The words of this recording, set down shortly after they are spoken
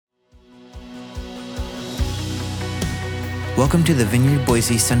Welcome to the Vineyard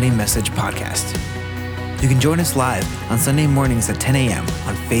Boise Sunday Message Podcast. You can join us live on Sunday mornings at 10 a.m.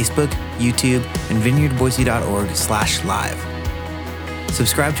 on Facebook, YouTube, and vineyardboise.org/live.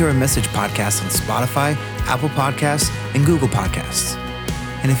 Subscribe to our message podcast on Spotify, Apple Podcasts, and Google Podcasts.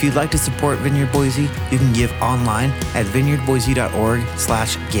 And if you'd like to support Vineyard Boise, you can give online at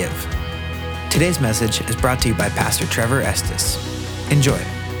vineyardboise.org/give. Today's message is brought to you by Pastor Trevor Estes. Enjoy.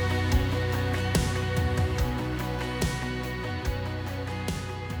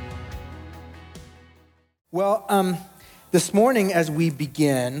 Well, this morning as we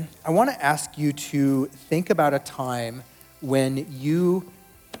begin, I want to ask you to think about a time when you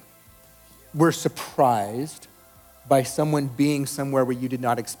were surprised by someone being somewhere where you did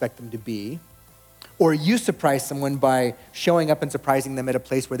not expect them to be, or you surprised someone by showing up and surprising them at a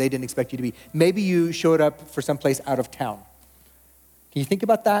place where they didn't expect you to be. Maybe you showed up for someplace out of town. Can you think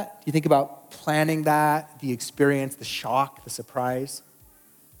about that? Do you think about planning that, the experience, the shock, the surprise?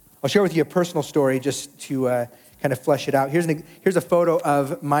 I'll share with you a personal story just to kind of flesh it out. Here's a photo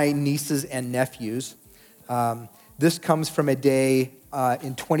of my nieces and nephews. This comes from a day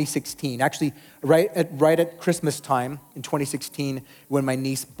in 2016. Actually, right at Christmas time in 2016, when my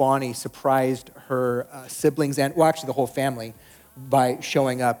niece Bonnie surprised her siblings and, well, actually the whole family by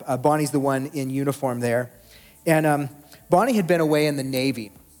showing up. Bonnie's the one in uniform there. And Bonnie had been away in the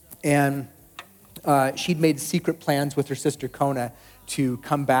Navy, and she'd made secret plans with her sister Kona to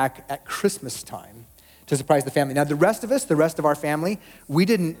come back at Christmas time to surprise the family. Now, the rest of our family, we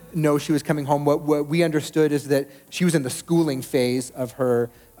didn't know she was coming home. What we understood is that she was in the schooling phase of her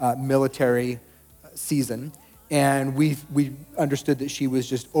military season, and we understood that she was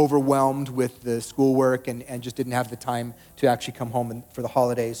just overwhelmed with the schoolwork and just didn't have the time to actually come home for the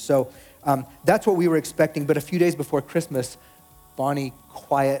holidays. So that's what we were expecting. But a few days before Christmas, Bonnie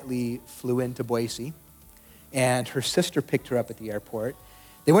quietly flew into Boise, and her sister picked her up at the airport.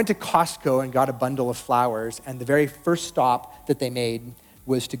 They went to Costco and got a bundle of flowers, and the very first stop that they made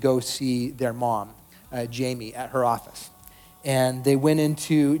was to go see their mom, Jamie, at her office. And they went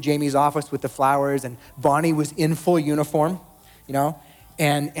into Jamie's office with the flowers, and Bonnie was in full uniform,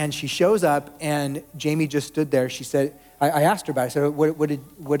 and she shows up, and Jamie just stood there. She said, I asked her about it. I said,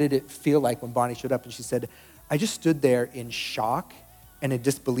 what did it feel like when Bonnie showed up? And she said, I just stood there in shock and in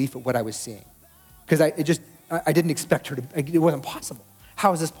disbelief at what I was seeing. Because I didn't expect her to, it wasn't possible.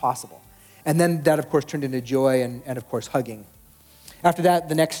 How is this possible? And then that, of course, turned into joy and of course, hugging. After that,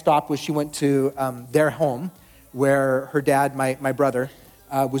 the next stop was she went to their home where her dad, my brother,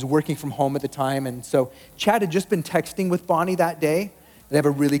 was working from home at the time. And so Chad had just been texting with Bonnie that day. They have a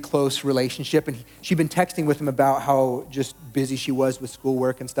really close relationship. And she'd been texting with him about how just busy she was with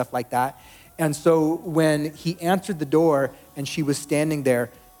schoolwork and stuff like that. And so when he answered the door and she was standing there,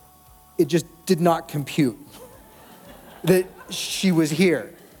 it just did not compute that she was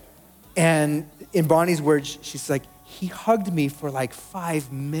here. And in Bonnie's words, she's like, he hugged me for like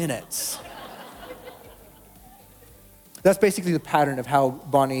 5 minutes. That's basically the pattern of how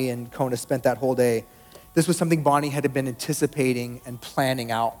Bonnie and Kona spent that whole day. This was something Bonnie had been anticipating and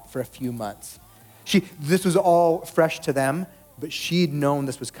planning out for a few months. This was all fresh to them, but she'd known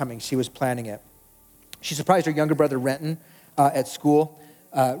this was coming. She was planning it. She surprised her younger brother, Renton, at school.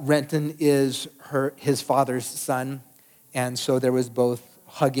 Renton is his father's son, and so there was both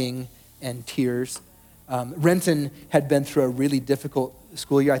hugging and tears. Renton had been through a really difficult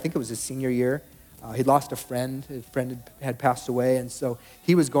school year. I think it was his senior year. He'd lost a friend. His friend had passed away, and so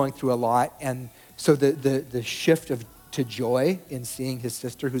he was going through a lot. And so the shift to joy in seeing his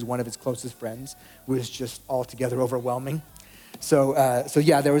sister, who's one of his closest friends, was just altogether overwhelming. So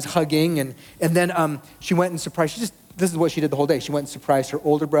yeah, there was hugging, and then she went and surprised. This is what she did the whole day. She went and surprised her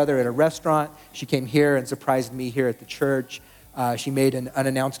older brother at a restaurant. She came here and surprised me here at the church. She made an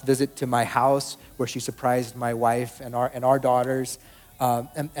unannounced visit to my house where she surprised my wife and our daughters.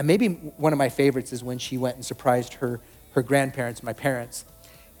 And maybe one of my favorites is when she went and surprised her grandparents, my parents.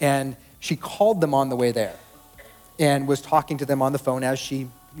 And she called them on the way there and was talking to them on the phone, as she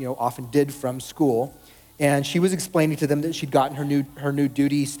often did from school. And she was explaining to them that she'd gotten her new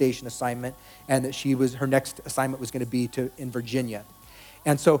duty station assignment, and that her next assignment was going to be in Virginia.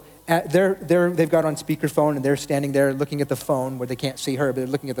 And so they've got on speakerphone, and they're standing there looking at the phone where they can't see her, but they're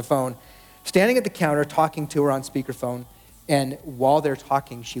looking at the phone, standing at the counter talking to her on speakerphone. And while they're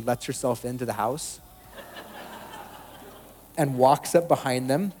talking, she lets herself into the house and walks up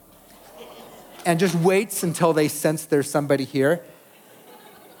behind them and just waits until they sense there's somebody here.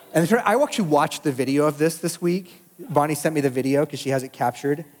 And I actually watched the video of this week. Bonnie sent me the video because she has it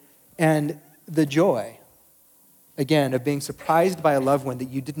captured. And the joy, again, of being surprised by a loved one that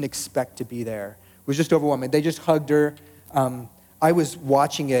you didn't expect to be there was just overwhelming. They just hugged her. I was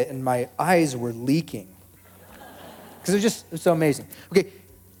watching it and my eyes were leaking because it was so amazing. Okay,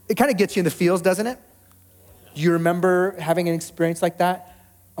 it kind of gets you in the feels, doesn't it? Do you remember having an experience like that?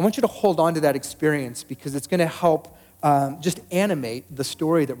 I want you to hold on to that experience because it's going to help just animate the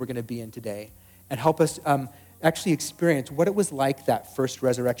story that we're going to be in today and help us actually experience what it was like that first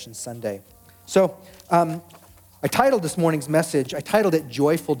Resurrection Sunday. So I titled this morning's message, I titled it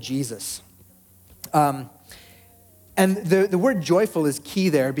Joyful Jesus. And the word joyful is key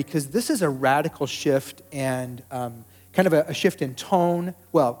there because this is a radical shift and kind of a shift in tone.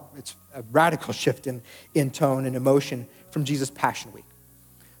 Well, it's a radical shift in tone and emotion from Jesus' Passion Week.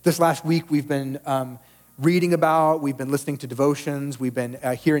 This last week we've been reading about, we've been listening to devotions, we've been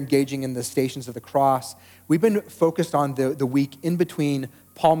here engaging in the Stations of the Cross. We've been focused on the week in between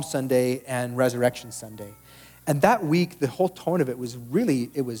Palm Sunday and Resurrection Sunday. And that week, the whole tone of it was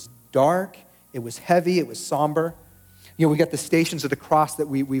dark, it was heavy, it was somber. You know, we got the Stations of the Cross that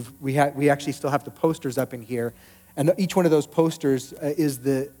we actually still have the posters up in here. And each one of those posters is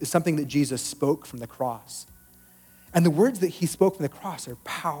something that Jesus spoke from the cross. And the words that he spoke from the cross are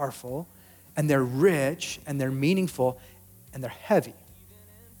powerful, and they're rich, and they're meaningful, and they're heavy,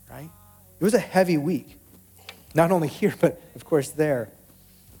 right? It was a heavy week. Not only here, but of course there.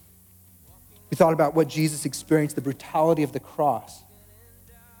 We thought about what Jesus experienced, the brutality of the cross.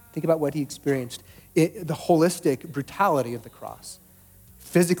 Think about what he experienced, the holistic brutality of the cross.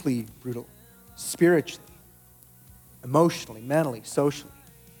 Physically brutal, spiritually, emotionally, mentally, socially.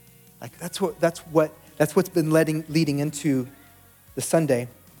 Like that's what's been leading into the Sunday.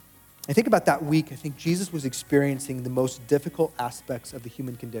 I think about that week, I think Jesus was experiencing the most difficult aspects of the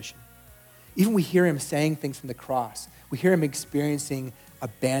human condition. Even we hear him saying things from the cross. We hear him experiencing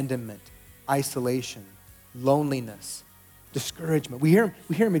abandonment, isolation, loneliness, discouragement. We hear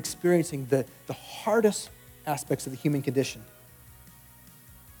him experiencing the hardest aspects of the human condition.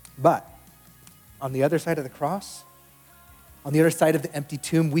 But on the other side of the cross, on the other side of the empty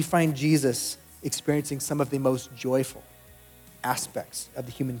tomb, we find Jesus experiencing some of the most joyful aspects of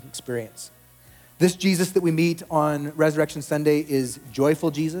the human experience. This Jesus that we meet on Resurrection Sunday is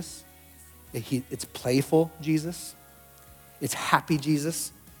joyful Jesus. It's playful Jesus. It's happy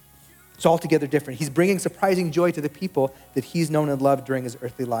Jesus. It's altogether different. He's bringing surprising joy to the people that he's known and loved during his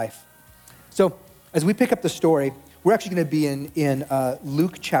earthly life. So as we pick up the story, we're actually going to be in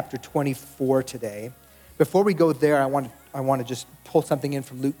Luke chapter 24 today. Before we go there, I want to just pull something in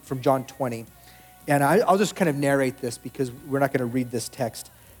from John 20. And I'll just kind of narrate this because we're not going to read this text.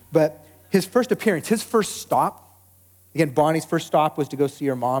 But his first appearance, his first stop, again, Bonnie's first stop was to go see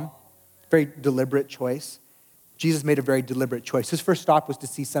her mom. Very deliberate choice. Jesus made a very deliberate choice. His first stop was to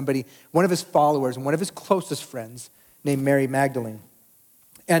see somebody, one of his followers and one of his closest friends named Mary Magdalene.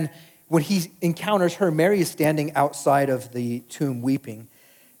 And when he encounters her, Mary is standing outside of the tomb weeping.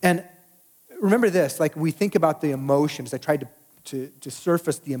 And remember this, like we think about the emotions. I tried to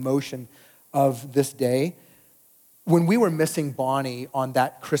surface the emotion of this day. When we were missing Bonnie on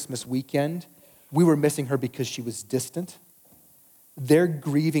that Christmas weekend, we were missing her because she was distant. They're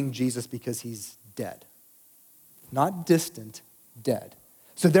grieving Jesus because he's dead. Not distant, dead.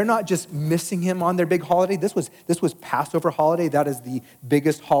 So they're not just missing him on their big holiday. This was Passover holiday. That is the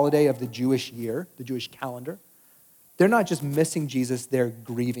biggest holiday of the Jewish year, the Jewish calendar. They're not just missing Jesus, they're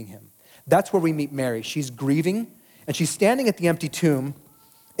grieving him. That's where we meet Mary. She's grieving, and she's standing at the empty tomb,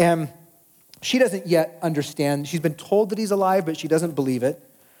 and she doesn't yet understand. She's been told that he's alive, but she doesn't believe it.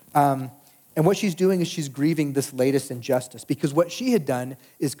 And what she's doing is she's grieving this latest injustice because what she had done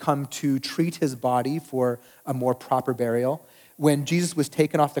is come to treat his body for a more proper burial. When Jesus was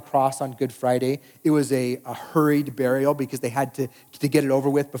taken off the cross on Good Friday, it was a hurried burial because they had to get it over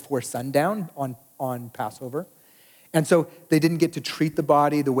with before sundown on Passover. And so they didn't get to treat the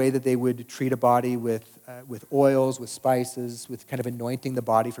body the way that they would treat a body with oils, with spices, with kind of anointing the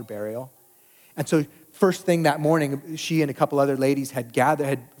body for burial. And so first thing that morning, she and a couple other ladies had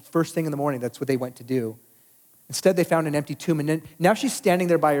gathered, first thing in the morning, that's what they went to do. Instead, they found an empty tomb, and then, now she's standing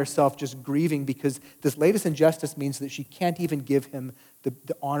there by herself just grieving because this latest injustice means that she can't even give him the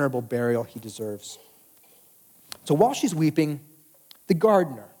honorable burial he deserves. So while she's weeping, the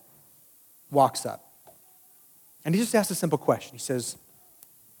gardener walks up, and he just asks a simple question. He says,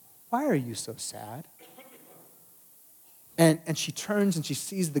 "Why are you so sad?" And she turns and she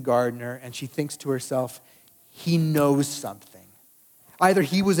sees the gardener and she thinks to herself, he knows something. Either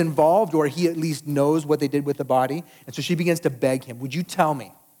he was involved or he at least knows what they did with the body. And so she begins to beg him, "Would you tell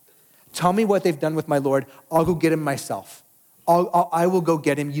me? Tell me what they've done with my Lord. I'll go get him myself. I will go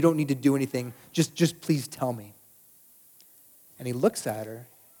get him. You don't need to do anything. Just please tell me." And he looks at her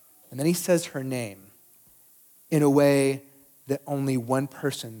and then he says her name in a way that only one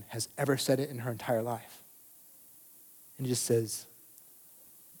person has ever said it in her entire life. And he just says,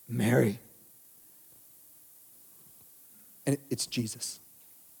 Mary. And it's Jesus.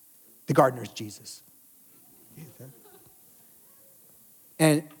 The gardener's Jesus.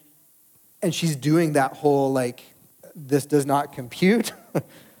 And she's doing that whole this does not compute.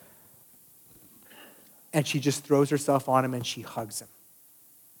 And she just throws herself on him and she hugs him.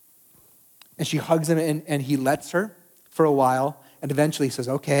 And she hugs him and he lets her for a while. And eventually he says,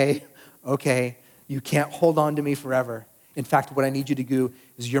 okay, you can't hold on to me forever. In fact, what I need you to do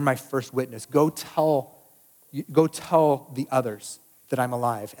is you're my first witness. Go tell the others that I'm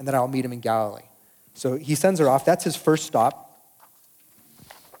alive and that I'll meet him in Galilee. So he sends her off. That's his first stop.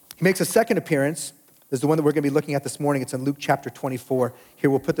 He makes a second appearance. This is the one that we're going to be looking at this morning. It's in Luke chapter 24. Here,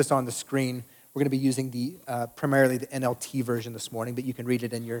 we'll put this on the screen. We're going to be using primarily the NLT version this morning, but you can read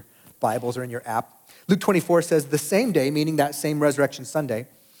it in your Bibles or in your app. Luke 24 says, the same day, meaning that same Resurrection Sunday,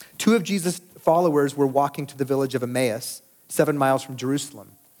 2 of Jesus' followers were walking to the village of Emmaus, 7 miles from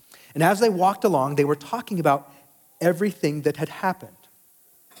Jerusalem. And as they walked along, they were talking about everything that had happened.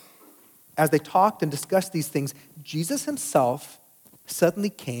 As they talked and discussed these things, Jesus himself suddenly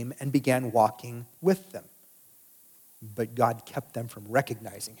came and began walking with them. But God kept them from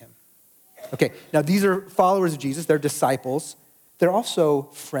recognizing him. Okay, now these are followers of Jesus. They're disciples. They're also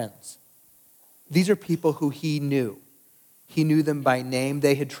friends. These are people who he knew. He knew them by name.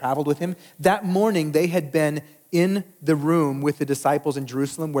 They had traveled with him. That morning, they had been in the room with the disciples in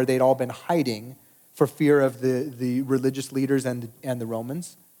Jerusalem where they'd all been hiding for fear of the religious leaders and the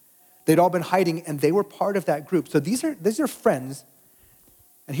Romans. They'd all been hiding, and they were part of that group. So these are friends,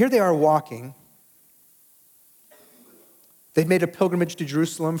 and here they are walking. They'd made a pilgrimage to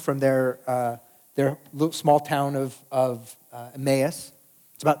Jerusalem from their little small town of Emmaus.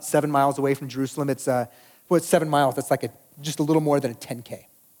 It's about 7 miles away from Jerusalem. It's 7 miles. That's just a little more than a 10K.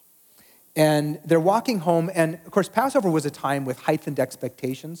 And they're walking home, and of course, Passover was a time with heightened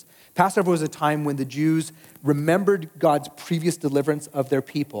expectations. Passover was a time when the Jews remembered God's previous deliverance of their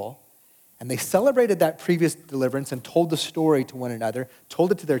people, and they celebrated that previous deliverance and told the story to one another,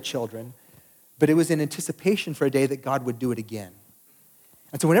 told it to their children, but it was in anticipation for a day that God would do it again.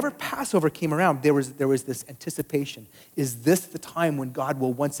 And so whenever Passover came around, there was this anticipation. Is this the time when God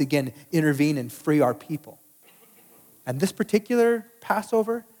will once again intervene and free our people? And this particular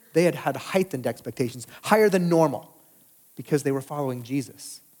Passover, they had heightened expectations, higher than normal, because they were following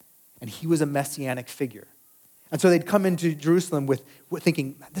Jesus. And he was a messianic figure. And so they'd come into Jerusalem with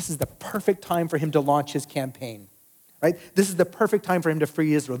thinking, this is the perfect time for him to launch his campaign, right? This is the perfect time for him to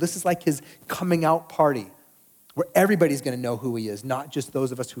free Israel. This is like his coming out party where everybody's going to know who he is, not just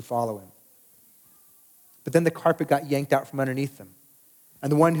those of us who follow him. But then the carpet got yanked out from underneath them.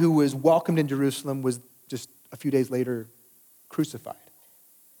 And the one who was welcomed in Jerusalem was just a few days later crucified,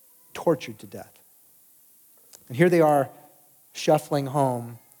 tortured to death. And here they are shuffling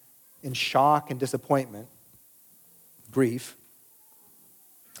home in shock and disappointment, grief.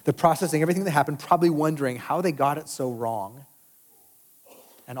 They're processing everything that happened, probably wondering how they got it so wrong.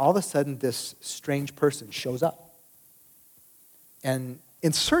 And all of a sudden, this strange person shows up and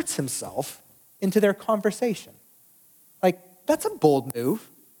inserts himself into their conversation. That's a bold move,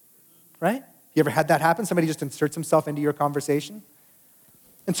 right? You ever had that happen? Somebody just inserts himself into your conversation?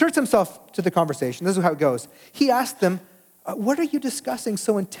 Inserts himself to the conversation. This is how it goes. He asked them, what are you discussing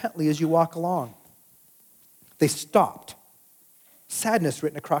so intently as you walk along? They stopped, sadness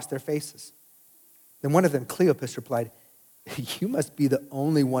written across their faces. Then one of them, Cleopas, replied, you must be the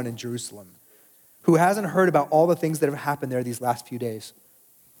only one in Jerusalem who hasn't heard about all the things that have happened there these last few days.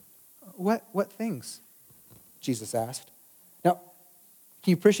 What things? Jesus asked. Now,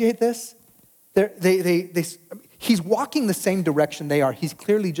 can you appreciate this? He's walking the same direction they are. He's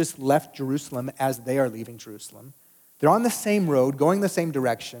clearly just left Jerusalem as they are leaving Jerusalem. They're on the same road, going the same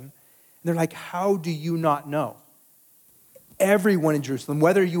direction. And they're like, how do you not know? Everyone in Jerusalem,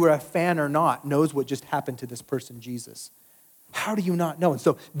 whether you were a fan or not, knows what just happened to this person, Jesus. How do you not know? And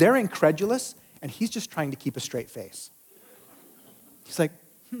so they're incredulous, and he's just trying to keep a straight face. He's like,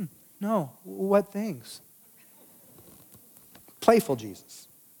 no, what things? Playful Jesus.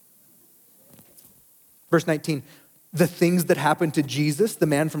 Verse 19, the things that happened to Jesus, the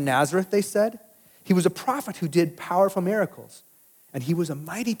man from Nazareth, they said. He was a prophet who did powerful miracles, and he was a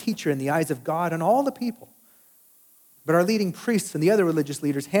mighty teacher in the eyes of God and all the people. But our leading priests and the other religious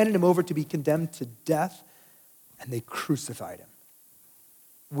leaders handed him over to be condemned to death, and they crucified him.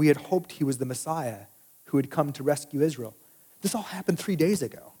 We had hoped he was the Messiah who had come to rescue Israel. This all happened 3 days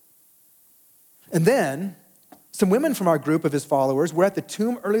ago. And then some women from our group of his followers were at the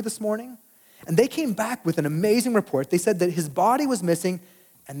tomb early this morning, And they came back with an amazing report. They said that his body was missing,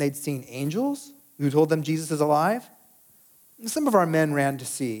 and they'd seen angels who told them Jesus is alive. And some of our men ran to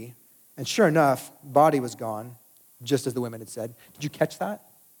see, and sure enough, body was gone, just as the women had said. Did you catch that?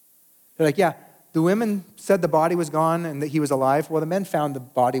 They're like, yeah, the women said the body was gone and that he was alive. Well, the men found the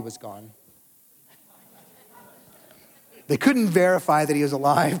body was gone. They couldn't verify that he was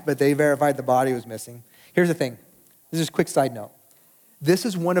alive, but they verified the body was missing. Here's the thing. This is just a quick side note. This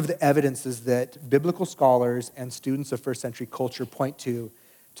is one of the evidences that biblical scholars and students of first century culture point to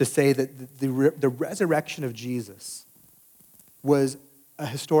say that the resurrection of Jesus was a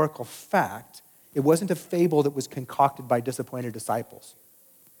historical fact. It wasn't a fable that was concocted by disappointed disciples.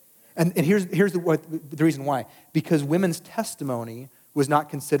 And here's the reason why. Because women's testimony was not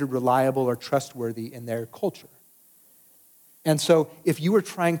considered reliable or trustworthy in their culture. And so if you were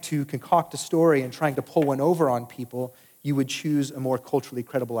trying to concoct a story and trying to pull one over on people, you would choose a more culturally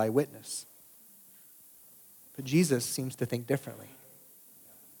credible eyewitness. But Jesus seems to think differently.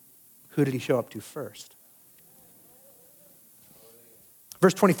 Who did he show up to first?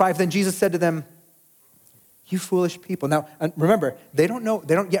 Verse 25, then Jesus said to them, you foolish people. Now, remember, they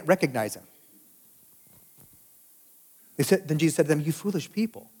don't yet recognize him. Then Jesus said to them, you foolish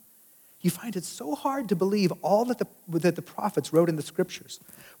people. You find it so hard to believe all that the prophets wrote in the scriptures.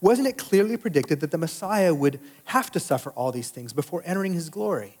 Wasn't it clearly predicted that the Messiah would have to suffer all these things before entering his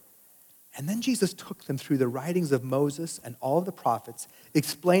glory? And then Jesus took them through the writings of Moses and all of the prophets,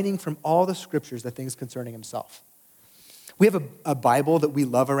 explaining from all the scriptures the things concerning himself. We have a Bible that we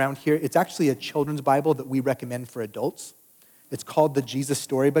love around here. It's actually a children's Bible that we recommend for adults. It's called the Jesus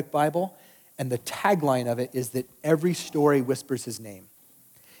Storybook Bible, and the tagline of it is that every story whispers his name.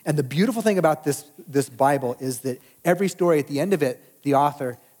 And the beautiful thing about this Bible is that every story at the end of it, the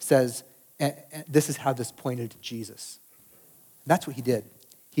author says, this is how this pointed to Jesus. And that's what he did.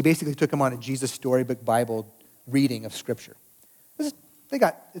 He basically took him on a Jesus Storybook Bible reading of Scripture. It's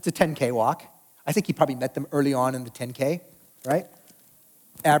a 10K walk. I think he probably met them early on in the 10K, right?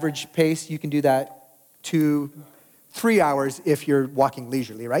 Average pace, you can do that 3 hours if you're walking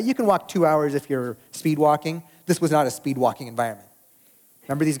leisurely, right? You can walk 2 hours if you're speed walking. This was not a speed walking environment.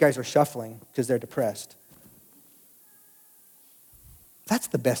 Remember, these guys are shuffling because they're depressed. That's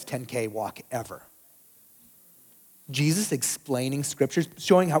the best 10K walk ever. Jesus explaining scriptures,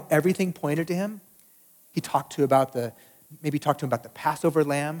 showing how everything pointed to him. He talked to him about the Passover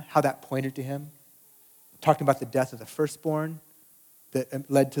lamb, how that pointed to him. Talking about the death of the firstborn that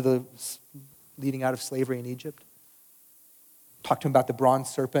led to the leading out of slavery in Egypt. Talked to him about the bronze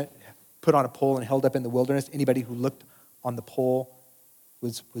serpent put on a pole and held up in the wilderness. Anybody who looked on the pole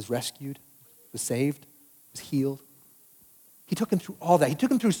was rescued, was saved, was healed. He took him through all that. He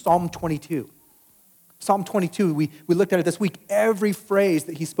took him through Psalm 22. Psalm 22, we looked at it this week. Every phrase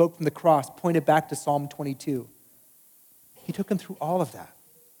that he spoke from the cross pointed back to Psalm 22. He took him through all of that.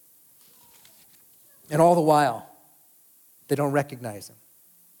 And all the while, they don't recognize him.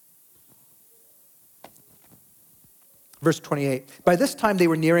 Verse 28, by this time they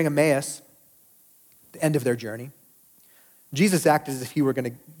were nearing Emmaus, the end of their journey. Jesus acted as if he were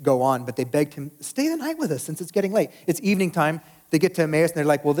going to go on, but they begged him, stay the night with us since it's getting late. It's evening time. They get to Emmaus and they're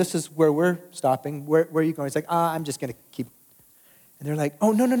like, well, this is where we're stopping. Where are you going? He's like, I'm just going to keep. And they're like,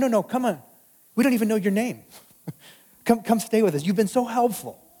 oh, no, come on. We don't even know your name. Come stay with us. You've been so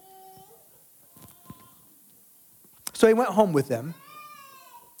helpful. So he went home with them.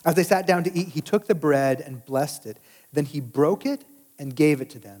 As they sat down to eat, he took the bread and blessed it. Then he broke it and gave it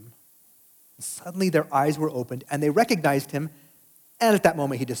to them. And suddenly their eyes were opened and they recognized him. And at that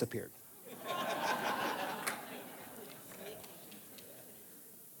moment, he disappeared.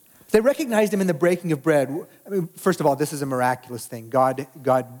 They recognized him in the breaking of bread. I mean, first of all, this is a miraculous thing. God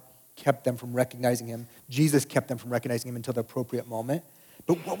kept them from recognizing him. Jesus kept them from recognizing him until the appropriate moment.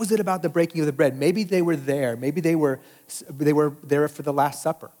 But what was it about the breaking of the bread? Maybe they were there. Maybe they were there for the Last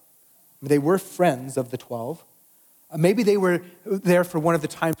Supper. They were friends of the 12. Maybe they were there for one of the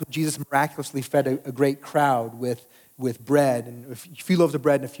times when Jesus miraculously fed a great crowd with bread and a few loaves of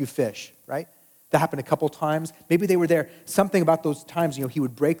bread and a few fish, right? That happened a couple times. Maybe they were there. Something about those times, he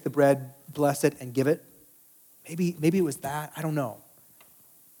would break the bread, bless it, and give it. Maybe it was that. I don't know.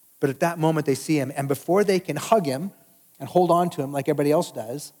 But at that moment, they see him. And before they can hug him and hold on to him like everybody else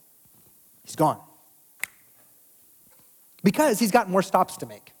does, he's gone. Because he's got more stops to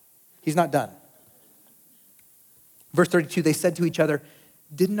make. He's not done. Verse 32, they said to each other,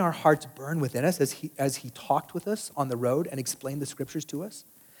 didn't our hearts burn within us as he talked with us on the road and explained the scriptures to us?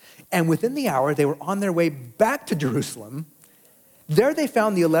 And within the hour, they were on their way back to Jerusalem. There they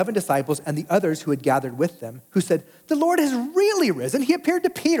found the 11 disciples and the others who had gathered with them, who said, the Lord has really risen. He appeared to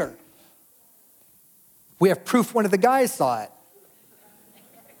Peter. We have proof one of the guys saw it.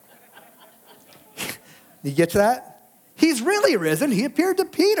 You get to that? He's really risen. He appeared to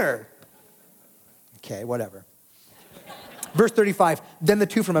Peter. Okay, whatever. Verse 35, then the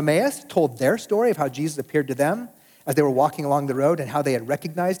two from Emmaus told their story of how Jesus appeared to them as they were walking along the road and how they had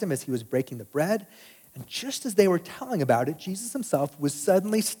recognized him as he was breaking the bread. And just as they were telling about it, Jesus himself was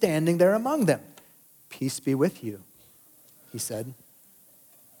suddenly standing there among them. Peace be with you, he said.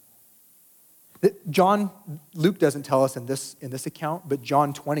 Luke doesn't tell us in this account, but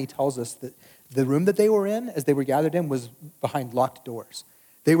John 20 tells us that the room that they were in, as they were gathered in, was behind locked doors.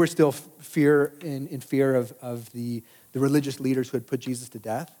 They were still in fear of the religious leaders who had put Jesus to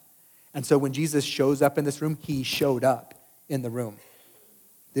death. And so when Jesus shows up in this room, he showed up in the room.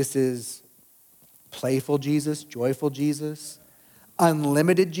 This is playful Jesus, joyful Jesus,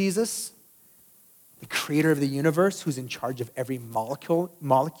 unlimited Jesus, the creator of the universe who's in charge of every molecule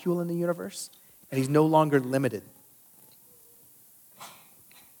in the universe, and he's no longer limited.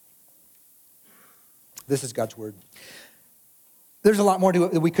 This is God's word. There's a lot more to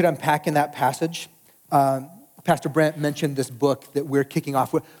it that we could unpack in that passage. Pastor Brent mentioned this book that we're kicking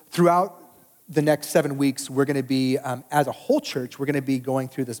off with. Throughout the next 7 weeks, we're going to be, as a whole church, we're going to be going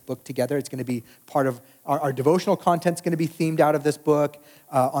through this book together. It's going to be part of our devotional content's going to be themed out of this book.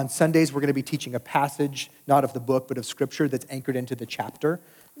 On Sundays, we're going to be teaching a passage, not of the book, but of scripture that's anchored into the chapter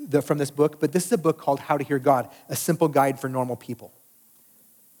from this book. But this is a book called How to Hear God, a simple guide for normal people.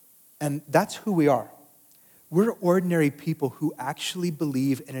 And that's who we are. We're ordinary people who actually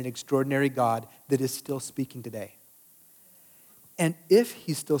believe in an extraordinary God that is still speaking today. And if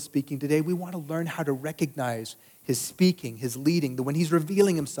he's still speaking today, we want to learn how to recognize his speaking, his leading, when he's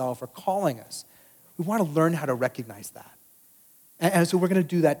revealing himself or calling us. We want to learn how to recognize that. And so we're going to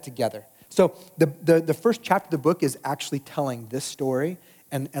do that together. So the first chapter of the book is actually telling this story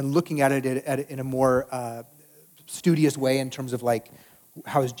and looking at it in a more studious way in terms of like,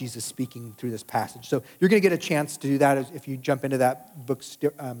 how is Jesus speaking through this passage? So you're going to get a chance to do that if you jump into that book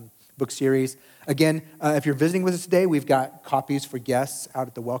series. Again, if you're visiting with us today, we've got copies for guests out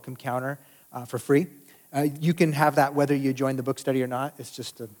at the welcome counter for free. You can have that whether you join the book study or not. It's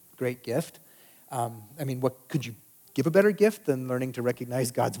just a great gift. What could you give a better gift than learning to recognize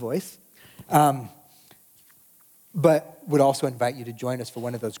God's voice? But would also invite you to join us for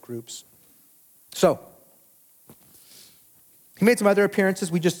one of those groups. So, he made some other appearances.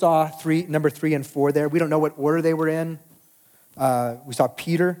 We just saw number 3 and 4 there. We don't know what order they were in. We saw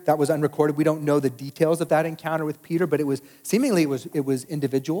Peter. That was unrecorded. We don't know the details of that encounter with Peter, but it was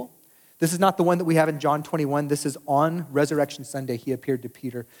individual. This is not the one that we have in John 21. This is on Resurrection Sunday. He appeared to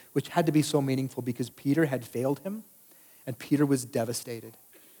Peter, which had to be so meaningful because Peter had failed him, and Peter was devastated.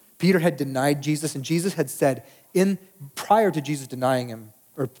 Peter had denied Jesus, and Jesus had said, prior to Jesus denying him,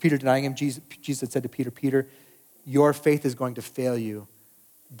 or Peter denying him, Jesus had said to Peter, Peter, your faith is going to fail you,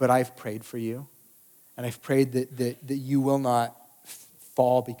 but I've prayed for you. And I've prayed that you will not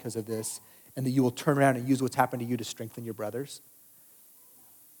fall because of this, and that you will turn around and use what's happened to you to strengthen your brothers.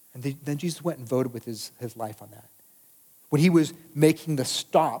 And then Jesus went and voted with his life on that. When he was making the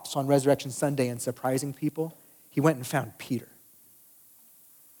stops on Resurrection Sunday and surprising people, he went and found Peter.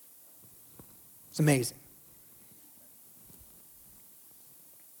 It's amazing.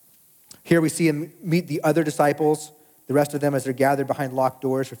 Here we see him meet the other disciples, the rest of them as they're gathered behind locked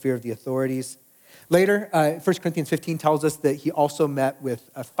doors for fear of the authorities. Later, 1 Corinthians 15 tells us that he also met with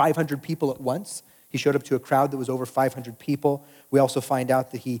 500 people at once. He showed up to a crowd that was over 500 people. We also find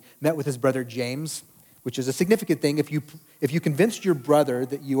out that he met with his brother James, which is a significant thing. If you convinced your brother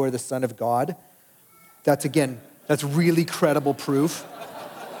that you are the Son of God, that's really credible proof.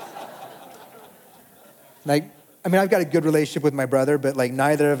 I've got a good relationship with my brother, but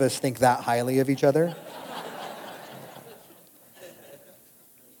neither of us think that highly of each other.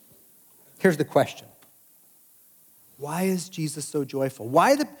 Here's the question. Why is Jesus so joyful?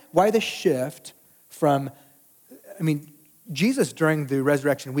 Why the shift from, Jesus during the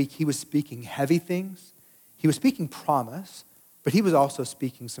resurrection week, he was speaking heavy things. He was speaking promise, but he was also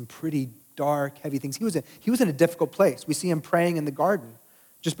speaking some pretty dark, heavy things. He was in a difficult place. We see him praying in the garden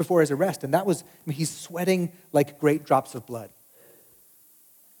just before his arrest, and he's sweating like great drops of blood.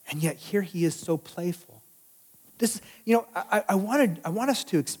 And yet here he is so playful. This, I want us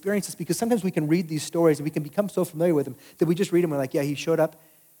to experience this because sometimes we can read these stories and we can become so familiar with them that we just read them and we're like, yeah, he showed up.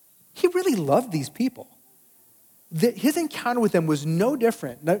 He really loved these people. His encounter with them was no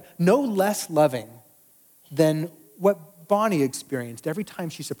different, no less loving than what Bonnie experienced every time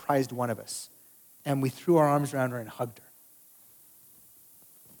she surprised one of us and we threw our arms around her and hugged her.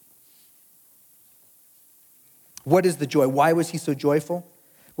 What is the joy? Why was he so joyful?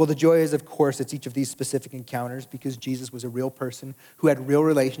 Well, the joy is, of course, it's each of these specific encounters because Jesus was a real person who had real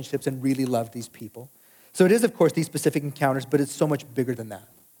relationships and really loved these people. So it is, of course, these specific encounters, but it's so much bigger than that.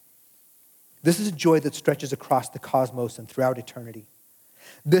 This is a joy that stretches across the cosmos and throughout eternity.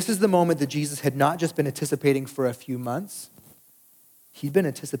 This is the moment that Jesus had not just been anticipating for a few months. He'd been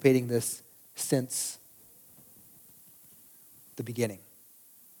anticipating this since the beginning.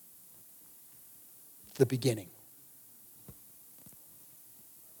 The beginning.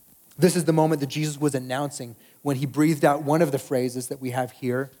 This is the moment that Jesus was announcing when he breathed out one of the phrases that we have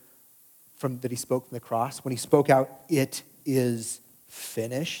here that he spoke from the cross. When he spoke out, "It is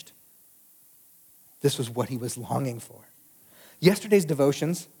finished." This was what he was longing for. Yesterday's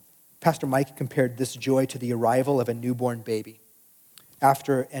devotions, Pastor Mike compared this joy to the arrival of a newborn baby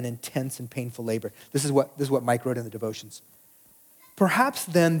after an intense and painful labor. This is what Mike wrote in the devotions. Perhaps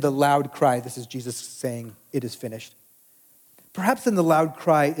then the loud cry, this is Jesus saying, "It is finished." Perhaps then the loud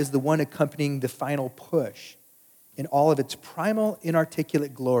cry is the one accompanying the final push in all of its primal,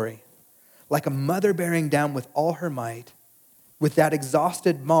 inarticulate glory, like a mother bearing down with all her might, with that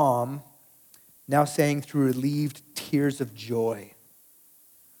exhausted mom now saying through relieved tears of joy,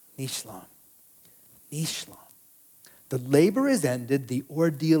 "Nishlam, Nishlam." The labor is ended, the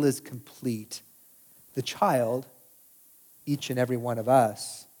ordeal is complete. The child, each and every one of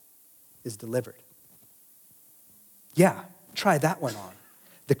us, is delivered. Yeah, try that one on.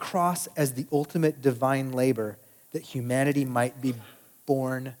 The cross as the ultimate divine labor that humanity might be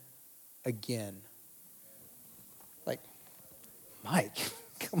born again. Like, Mike,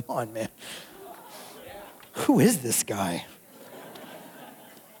 come on, man. Who is this guy?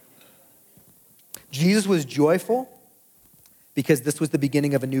 Jesus was joyful because this was the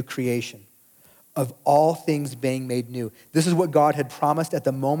beginning of a new creation, of all things being made new. This is what God had promised at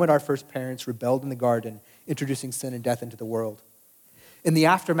the moment our first parents rebelled in the garden, introducing sin and death into the world. In the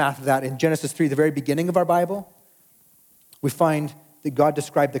aftermath of that, in Genesis 3, the very beginning of our Bible, we find that God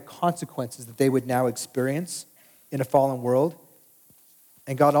described the consequences that they would now experience in a fallen world.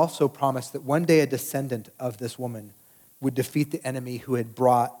 And God also promised that one day a descendant of this woman would defeat the enemy who had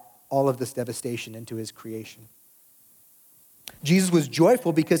brought all of this devastation into his creation. Jesus was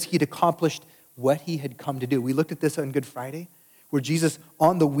joyful because he'd accomplished what he had come to do. We looked at this on Good Friday, where Jesus,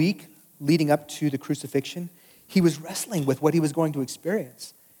 on the week leading up to the crucifixion, he was wrestling with what he was going to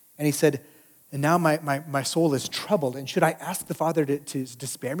experience. And he said, "And now my soul is troubled. And should I ask the Father to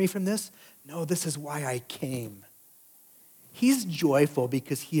spare me from this? No, this is why I came." He's joyful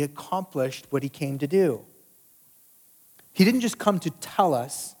because he accomplished what he came to do. He didn't just come to tell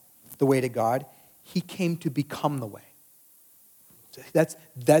us the way to God. He came to become the way. So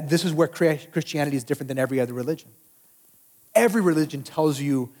this is where Christianity is different than every other religion. Every religion tells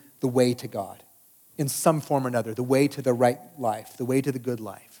you the way to God in some form or another, the way to the right life, the way to the good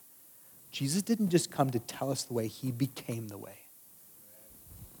life. Jesus didn't just come to tell us the way, he became the way.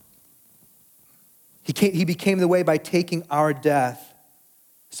 He became the way by taking our death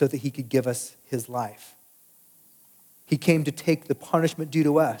so that he could give us his life. He came to take the punishment due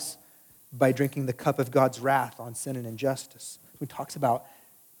to us by drinking the cup of God's wrath on sin and injustice. He talks about,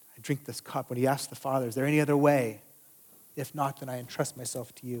 "I drink this cup," when he asks the Father, "Is there any other way? If not, then I entrust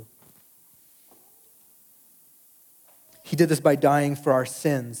myself to you." He did this by dying for our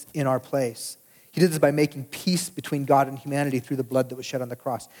sins in our place. He did this by making peace between God and humanity through the blood that was shed on the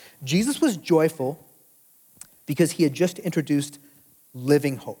cross. Jesus was joyful because he had just introduced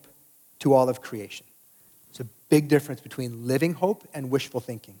living hope to all of creation. There's a big difference between living hope and wishful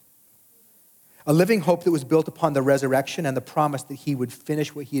thinking. A living hope that was built upon the resurrection and the promise that he would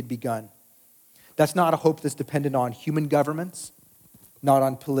finish what he had begun. That's not a hope that's dependent on human governments, not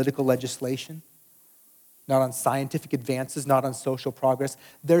on political legislation, not on scientific advances, not on social progress.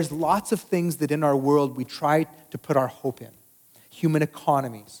 There's lots of things that in our world we try to put our hope in. Human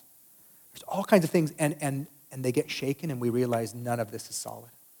economies. There's all kinds of things, and they get shaken, and we realize none of this is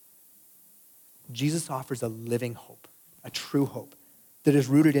solid. Jesus offers a living hope, a true hope that is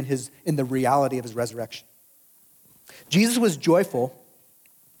rooted in the reality of his resurrection. Jesus was joyful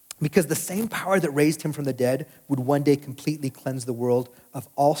because the same power that raised him from the dead would one day completely cleanse the world of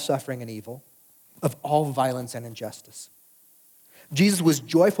all suffering and evil, of all violence and injustice. Jesus was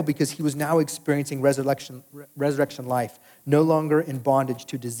joyful because he was now experiencing resurrection life, no longer in bondage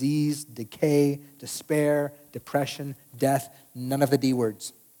to disease, decay, despair, depression, death, none of the D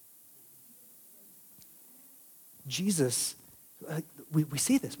words. Jesus, we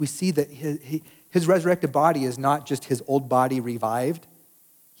see this. We see that his resurrected body is not just his old body revived.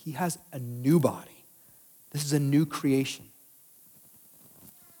 He has a new body. This is a new creation.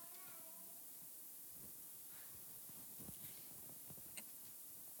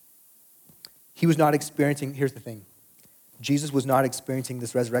 He was not experiencing, here's the thing, Jesus was not experiencing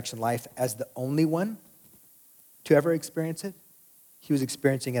this resurrection life as the only one to ever experience it. He was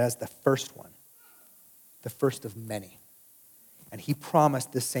experiencing it as the first one, the first of many. And he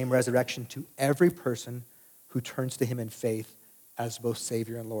promised this same resurrection to every person who turns to him in faith as both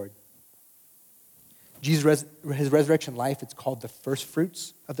Savior and Lord. Jesus, his resurrection life, it's called the first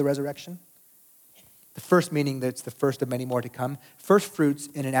fruits of the resurrection. The first meaning that it's the first of many more to come. First fruits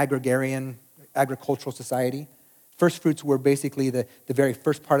in an agrarian, agricultural society. First fruits were basically the very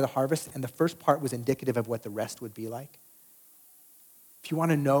first part of the harvest, and the first part was indicative of what the rest would be like. If you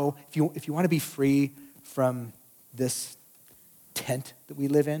want to know, if you want to be free from this tent that we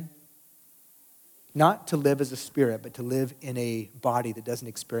live in, not to live as a spirit, but to live in a body that doesn't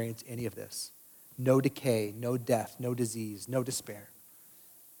experience any of this. No decay, no death, no disease, no despair.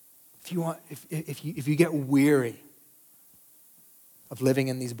 If you get weary of living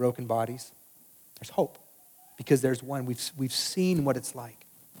in these broken bodies, there's hope, because there's one. We've seen what it's like.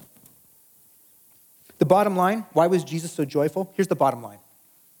 The bottom line, why was Jesus so joyful? Here's the bottom line.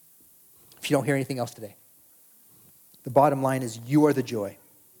 If you don't hear anything else today. The bottom line is you are the joy.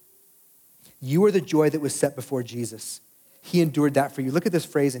 You are the joy that was set before Jesus. He endured that for you. Look at this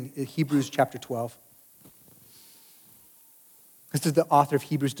phrase in Hebrews chapter 12. This is the author of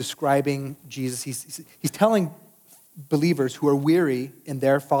Hebrews describing Jesus. He's telling believers who are weary in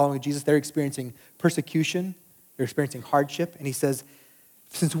their following Jesus, they're experiencing persecution, they're experiencing hardship, and he says,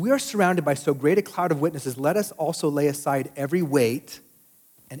 since we are surrounded by so great a cloud of witnesses, let us also lay aside every weight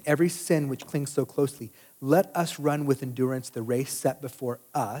and every sin which clings so closely. Let us run with endurance the race set before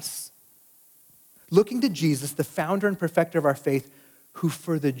us, looking to Jesus, the founder and perfecter of our faith, who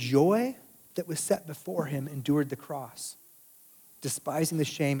for the joy that was set before him endured the cross, despising the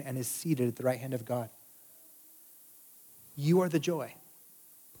shame, and is seated at the right hand of God. You are the joy.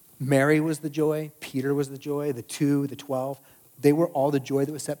 Mary was the joy. Peter was the joy. The 12. They were all the joy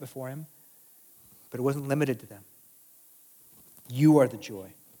that was set before him. But it wasn't limited to them. You are the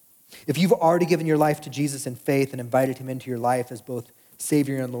joy. If you've already given your life to Jesus in faith and invited him into your life as both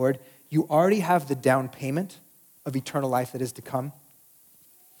Savior and Lord, you already have the down payment of eternal life that is to come.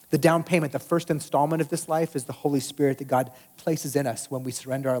 The down payment, the first installment of this life, is the Holy Spirit that God places in us when we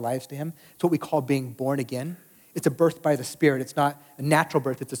surrender our lives to him. It's what we call being born again. It's a birth by the Spirit. It's not a natural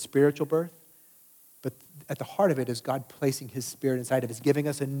birth, it's a spiritual birth. But at the heart of it is God placing his Spirit inside of us, giving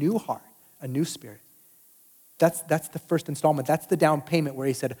us a new heart, a new spirit. That's the first installment. That's the down payment where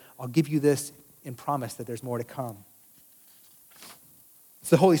he said, I'll give you this in promise that there's more to come. It's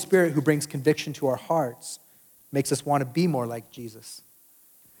the Holy Spirit who brings conviction to our hearts, makes us want to be more like Jesus.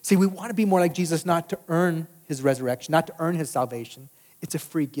 See, we want to be more like Jesus, not to earn his resurrection, not to earn his salvation. It's a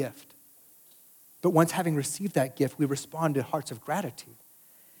free gift. But once having received that gift, we respond to hearts of gratitude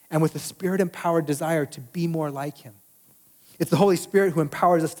and with a Spirit-empowered desire to be more like him. It's the Holy Spirit who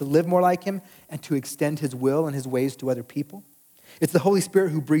empowers us to live more like him and to extend his will and his ways to other people. It's the Holy Spirit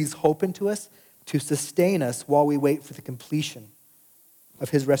who breathes hope into us to sustain us while we wait for the completion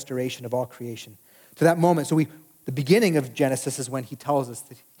of his restoration of all creation. To that moment, the beginning of Genesis is when he tells us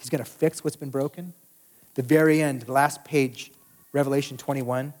that he's going to fix what's been broken. The very end, the last page, Revelation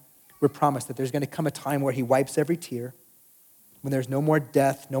 21, we're promised that there's going to come a time where he wipes every tear, when there's no more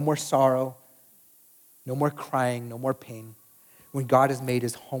death, no more sorrow, no more crying, no more pain, when God has made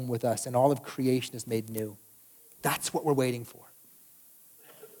his home with us and all of creation is made new. That's what we're waiting for.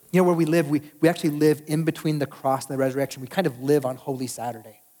 You know, where we live, we actually live in between the cross and the resurrection. We kind of live on Holy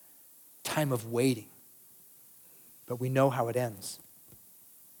Saturday, time of waiting. But we know how it ends.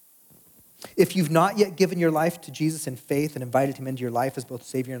 If you've not yet given your life to Jesus in faith and invited him into your life as both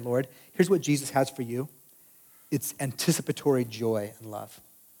Savior and Lord, here's what Jesus has for you. It's anticipatory joy and love.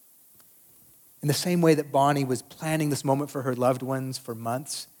 In the same way that Bonnie was planning this moment for her loved ones for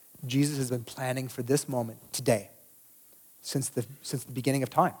months, Jesus has been planning for this moment today, since the beginning of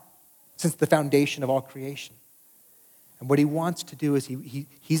time, since the foundation of all creation. And what he wants to do is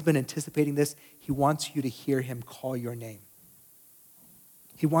he's been anticipating this. He wants you to hear him call your name.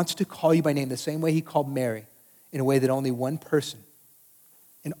 He wants to call you by name the same way he called Mary, in a way that only one person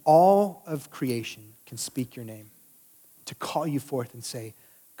in all of creation can speak your name, to call you forth and say,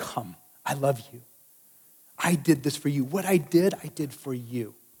 come, I love you. I did this for you. What I did for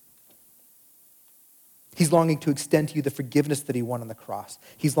you. He's longing to extend to you the forgiveness that he won on the cross.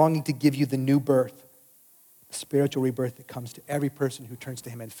 He's longing to give you the new birth, the spiritual rebirth that comes to every person who turns to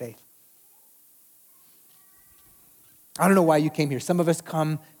him in faith. I don't know why you came here. Some of us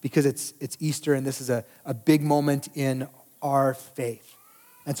come because it's Easter and this is a big moment in our faith.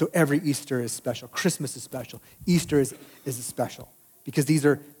 And so every Easter is special. Christmas is special. Easter is special. because these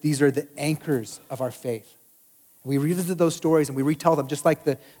are the anchors of our faith. We revisit those stories and we retell them just like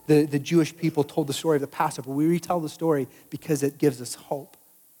the Jewish people told the story of the Passover. We retell the story because it gives us hope.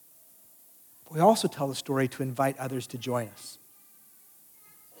 But we also tell the story to invite others to join us.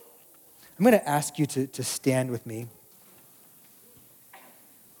 I'm going to ask you to stand with me.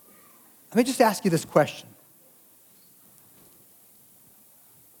 Let me just ask you this question.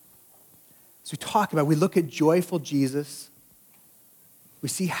 As we talk about, we look at joyful Jesus, we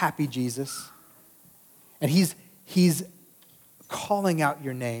see happy Jesus, and he's calling out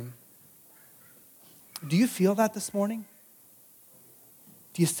your name. Do you feel that this morning?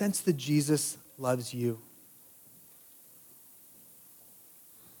 Do you sense that Jesus loves you?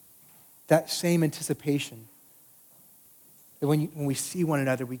 That same anticipation, that when we see one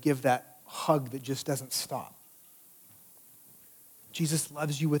another, we give that hug that just doesn't stop. Jesus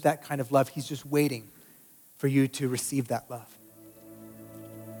loves you with that kind of love. He's just waiting for you to receive that love.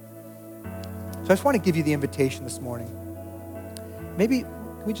 So I just want to give you the invitation this morning. Maybe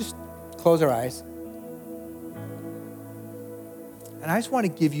can we just close our eyes? And I just want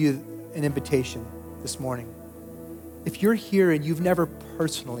to give you an invitation this morning. If you're here and you've never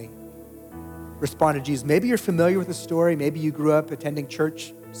personally responded to Jesus, maybe you're familiar with the story, maybe you grew up attending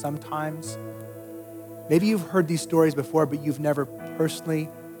church sometimes. Maybe you've heard these stories before, but you've never personally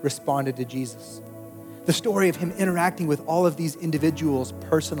responded to Jesus. The story of him interacting with all of these individuals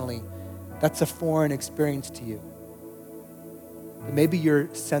personally, that's a foreign experience to you. But maybe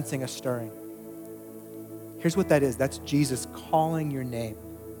you're sensing a stirring. Here's what that is. That's Jesus calling your name.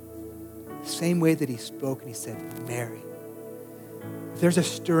 The same way that he spoke and he said, Mary. If there's a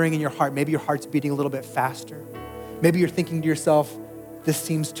stirring in your heart, maybe your heart's beating a little bit faster. Maybe you're thinking to yourself, this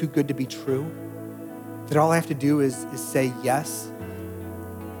seems too good to be true. That all I have to do is say yes.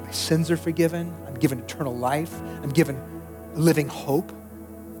 My sins are forgiven. I'm given eternal life. I'm given a living hope.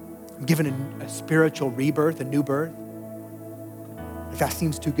 I'm given a spiritual rebirth, a new birth. If that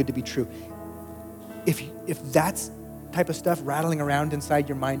seems too good to be true. If that's type of stuff rattling around inside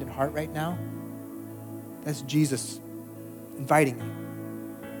your mind and heart right now, that's Jesus inviting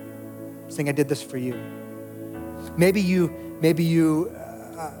you, saying, I did this for you. Maybe you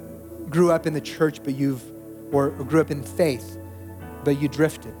grew up in the church, or grew up in faith, but you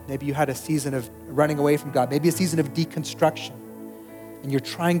drifted. Maybe you had a season of running away from God. Maybe a season of deconstruction, and you're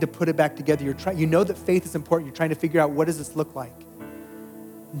trying to put it back together. You know that faith is important. You're trying to figure out, what does this look like?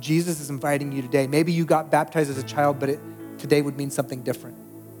 And Jesus is inviting you today. Maybe you got baptized as a child, but today would mean something different.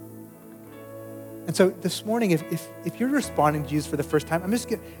 And so this morning, if you're responding to Jesus for the first time,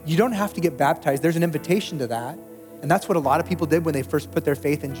 you don't have to get baptized. There's an invitation to that. And that's what a lot of people did when they first put their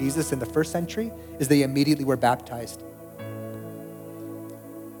faith in Jesus in the first century, is they immediately were baptized.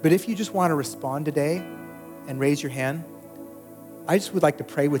 But if you just want to respond today and raise your hand, I just would like to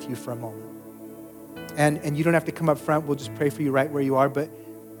pray with you for a moment. And you don't have to come up front. We'll just pray for you right where you are. But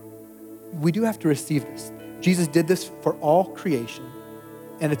we do have to receive this. Jesus did this for all creation,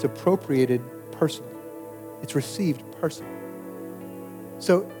 and it's appropriated personally. It's received personally.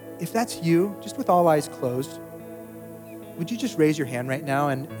 So if that's you, just with all eyes closed, would you just raise your hand right now?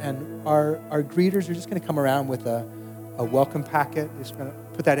 And our greeters are just going to come around with a welcome packet. They're just going to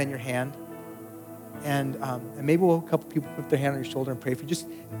put that in your hand. And maybe a couple people put their hand on your shoulder and pray for you. Just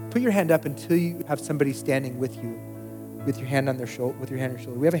put your hand up until you have somebody standing with you, with your hand on their shoulder, with your hand on your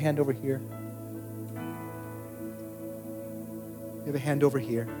shoulder. We have a hand over here. We have a hand over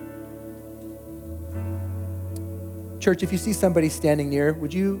here. Church, if you see somebody standing near,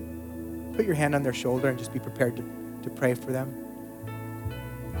 would you put your hand on their shoulder and just be prepared to pray for them?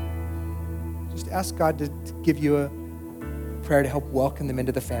 Just ask God to give you a prayer to help welcome them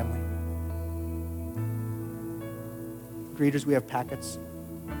into the family. Greeters, we have packets.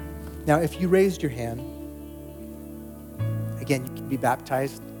 Now, if you raised your hand, again, you can be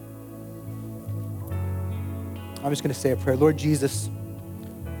baptized. I'm just going to say a prayer. Lord Jesus,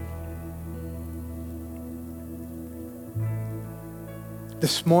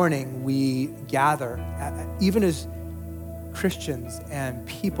 this morning we gather, even as Christians and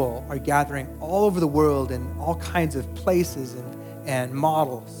people are gathering all over the world in all kinds of places and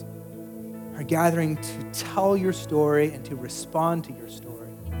models, are gathering to tell your story and to respond to your story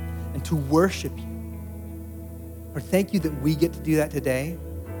and to worship you. Lord, thank you that we get to do that today.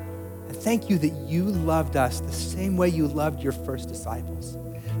 And thank you that you loved us the same way you loved your first disciples.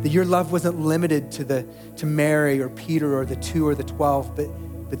 That your love wasn't limited to Mary or Peter or the 2 or the 12,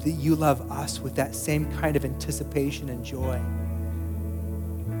 but that you love us with that same kind of anticipation and joy.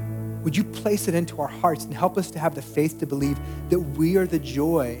 Would you place it into our hearts and help us to have the faith to believe that we are the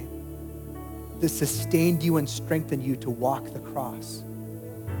joy that sustained you and strengthened you to walk the cross.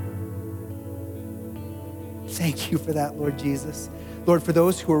 Thank you for that, Lord Jesus. Lord, for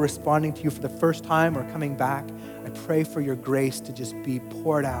those who are responding to you for the first time or coming back, I pray for your grace to just be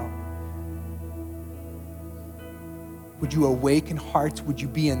poured out. Would you awaken hearts? Would you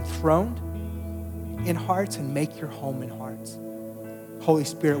be enthroned in hearts and make your home in hearts? Holy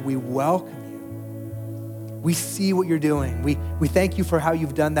Spirit, we welcome you. We see what you're doing. We thank you for how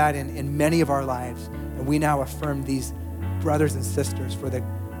you've done that in many of our lives. And we now affirm these brothers and sisters for the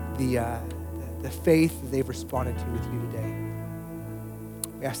faith that they've responded to with you today.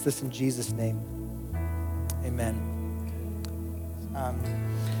 We ask this in Jesus' name. Amen.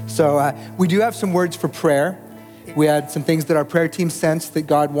 We do have some words for prayer. We had some things that our prayer team sensed that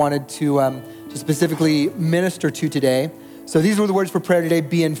God wanted to specifically minister to today. So these were the words for prayer today: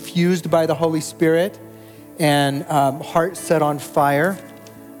 be infused by the Holy Spirit, and heart set on fire.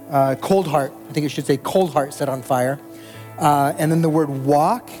 Cold heart, I think it should say cold heart set on fire. And then the word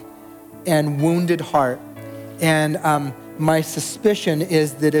walk and wounded heart. And my suspicion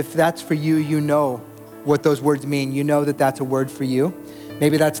is that if that's for you, you know what those words mean. You know that that's a word for you.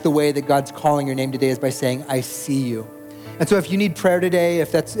 Maybe that's the way that God's calling your name today, is by saying, I see you. And so if you need prayer today,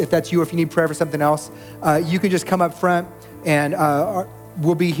 if that's you, or if you need prayer for something else, you can just come up front, and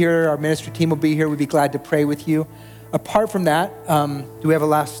we'll be here. Our ministry team will be here. We'd be glad to pray with you. Apart from that, do we have a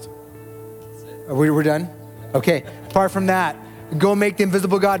last? We're done? Okay. Apart from that, go make the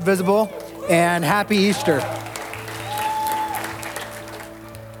invisible God visible, and happy Easter.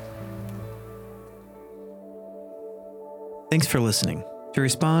 Thanks for listening. To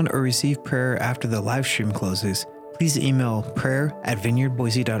respond or receive prayer after the live stream closes, please email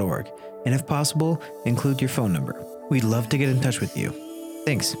prayer@vineyardboise.org, and if possible, include your phone number. We'd love to get in touch with you.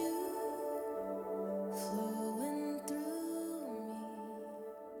 Thanks.